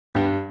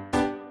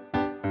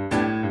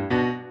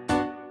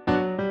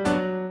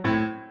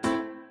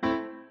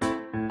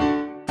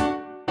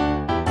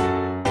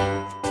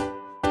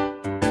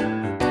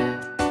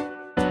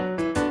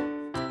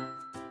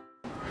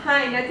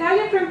Hi,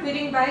 Natalia from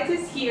Feeding Bites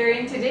is here,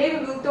 and today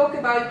we will talk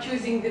about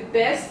choosing the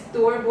best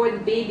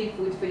store-bought baby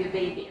food for your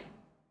baby.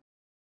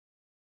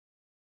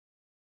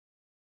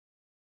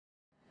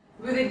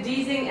 With a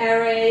dizzying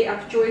array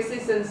of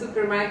choices on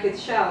supermarket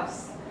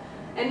shelves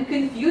and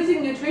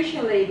confusing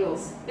nutrition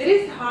labels, it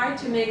is hard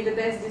to make the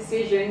best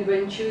decision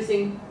when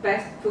choosing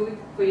best food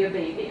for your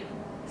baby.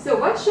 So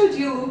what should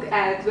you look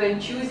at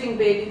when choosing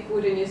baby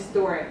food in your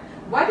store?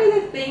 What are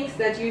the things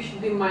that you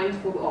should be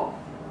mindful of?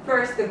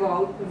 First of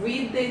all,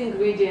 read the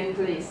ingredient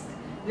list.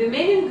 The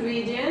main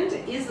ingredient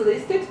is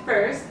listed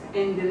first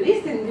and the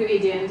least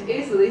ingredient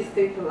is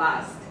listed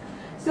last.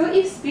 So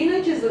if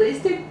spinach is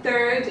listed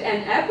third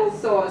and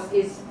applesauce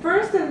is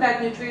first on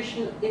that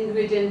nutrition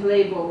ingredient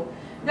label,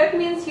 that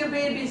means your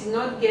baby is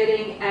not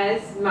getting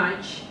as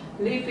much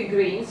leafy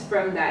greens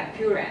from that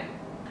puree.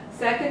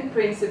 Second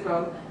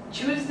principle,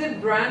 choose the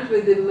brand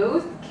with the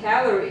most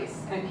calories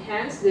and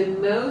hence the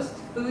most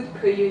food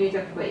per unit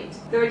of weight.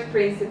 Third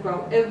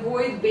principle,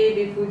 avoid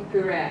baby food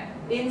puree.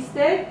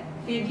 Instead,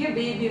 feed your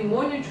baby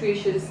more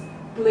nutritious,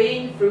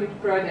 plain fruit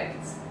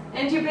products.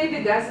 And your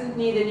baby doesn't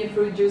need any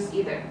fruit juice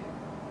either.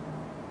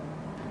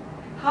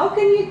 How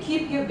can you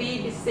keep your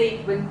baby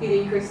safe when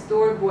feeding her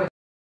store-bought?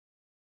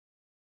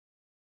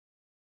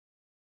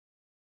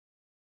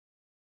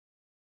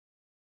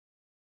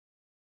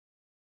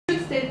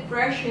 Should stay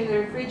fresh in the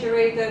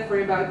refrigerator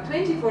for about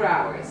 24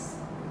 hours.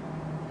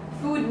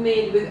 Food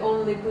made with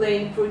only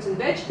plain fruits and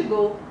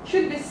vegetables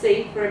should be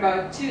safe for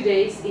about 2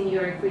 days in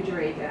your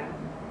refrigerator.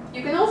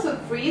 You can also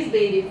freeze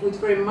baby food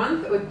for a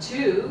month or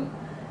two.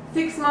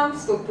 6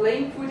 months for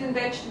plain fruit and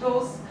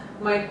vegetables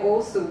might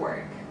also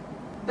work.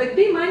 But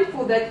be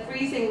mindful that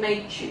freezing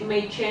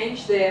may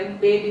change the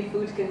baby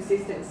food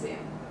consistency.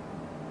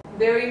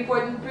 Very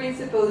important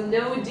principle,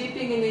 no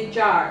dipping in a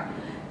jar.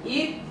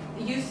 If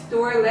you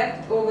store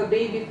leftover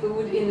baby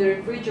food in the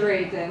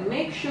refrigerator,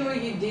 make sure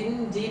you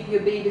didn't dip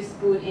your baby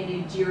spoon in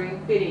it during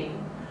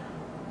feeding,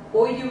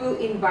 or you will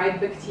invite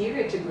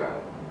bacteria to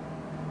grow.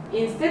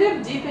 Instead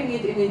of dipping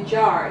it in a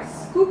jar,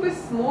 scoop a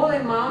small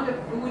amount of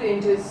food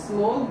into a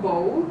small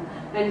bowl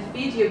and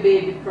feed your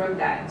baby from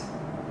that.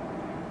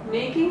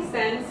 Making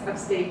sense of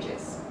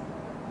stages.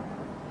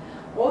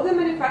 All the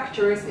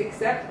manufacturers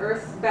except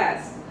Earth's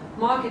Best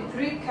market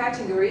 3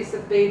 categories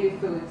of baby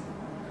food: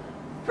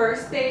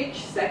 first stage,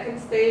 second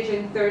stage,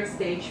 and third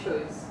stage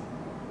foods.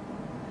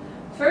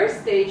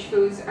 First stage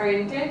foods are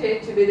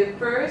intended to be the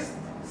first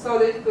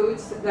solid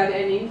foods that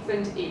an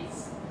infant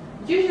eats,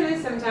 usually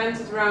sometimes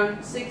at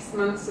around 6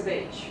 months of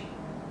age.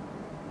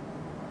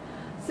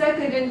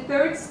 Second and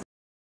third stage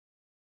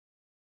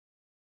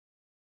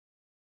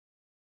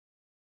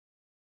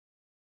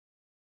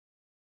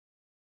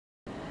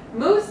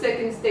Most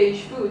second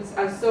stage foods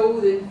are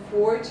sold in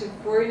 4 to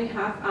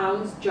 4.5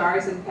 ounce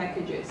jars and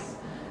packages.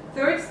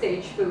 Third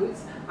stage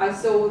foods are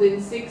sold in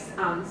 6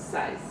 ounce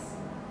size.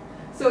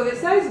 So the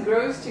size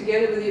grows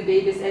together with your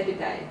baby's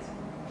appetite.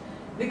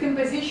 The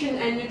composition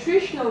and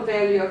nutritional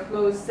value of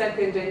most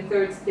second and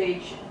third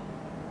stage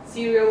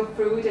cereal,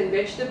 fruit and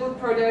vegetable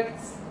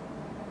products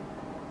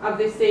of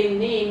the same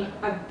name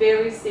are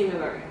very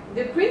similar.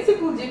 The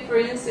principal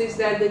difference is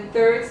that the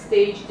third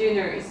stage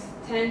dinners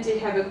tend to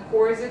have a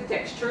coarser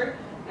texture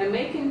and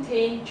may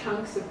contain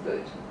chunks of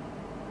food.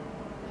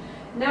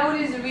 Now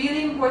it is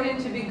really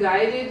important to be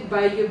guided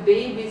by your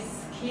baby's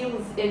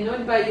skills and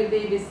not by your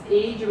baby's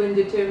age when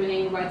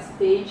determining what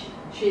stage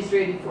she is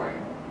ready for.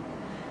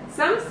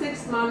 Some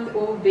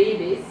 6-month-old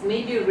babies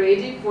may be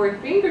ready for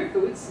finger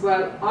foods,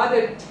 while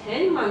other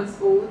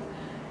 10-month-old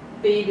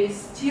babies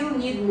still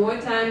need more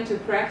time to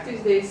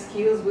practice their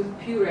skills with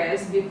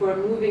purees before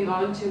moving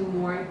on to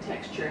more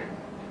texture.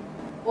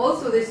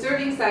 Also, the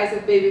serving size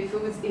of baby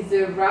foods is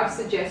a rough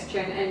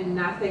suggestion and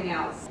nothing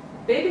else.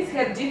 Babies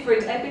have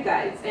different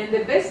appetites, and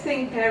the best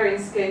thing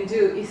parents can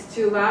do is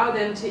to allow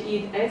them to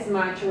eat as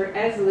much or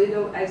as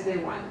little as they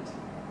want.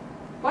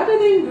 What are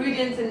the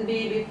ingredients in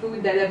baby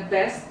food that are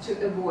best to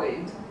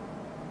avoid?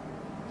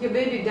 Your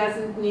baby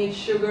doesn't need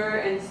sugar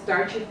and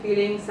starchy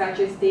fillings such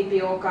as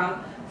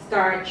tapioca,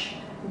 starch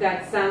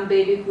that some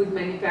baby food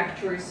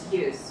manufacturers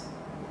use.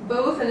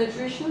 Both are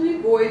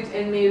nutritionally void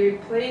and may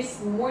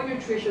replace more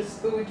nutritious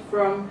food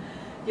from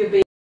your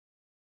baby.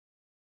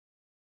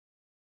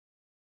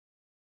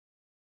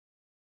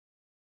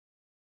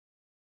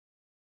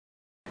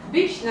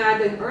 Beech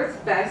nut and Earth's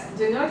Best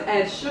do not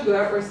add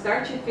sugar or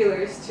starchy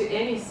fillers to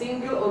any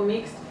single or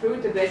mixed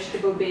fruit or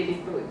vegetable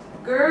baby food.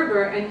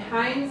 Gerber and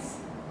Heinz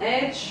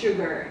add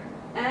sugar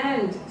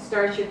and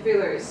starchy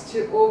fillers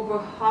to over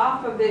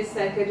half of their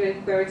second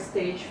and third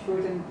stage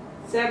fruit and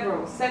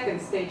several second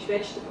stage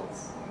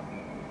vegetables.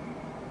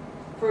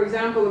 For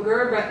example,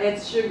 Gerber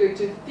adds sugar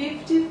to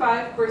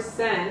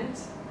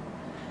 55%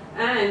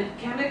 and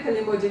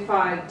chemically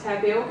modified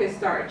tapioca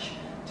starch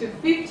to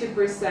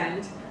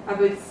 50% of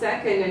its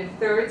second and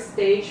third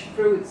stage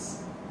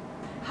fruits.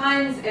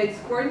 Heinz adds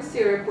corn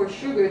syrup or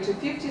sugar to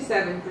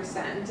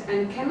 57%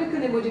 and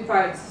chemically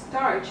modified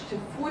starch to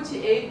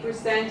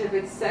 48% of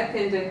its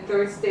second and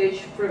third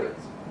stage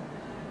fruits.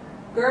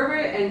 Gerber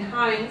and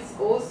Heinz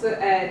also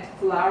add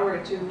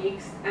flour to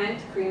mixed and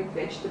creamed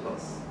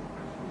vegetables.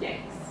 Yikes.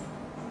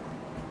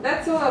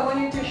 That's all I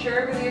wanted to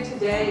share with you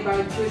today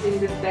about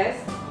choosing the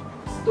best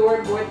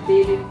store-bought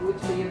baby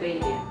food for your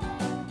baby.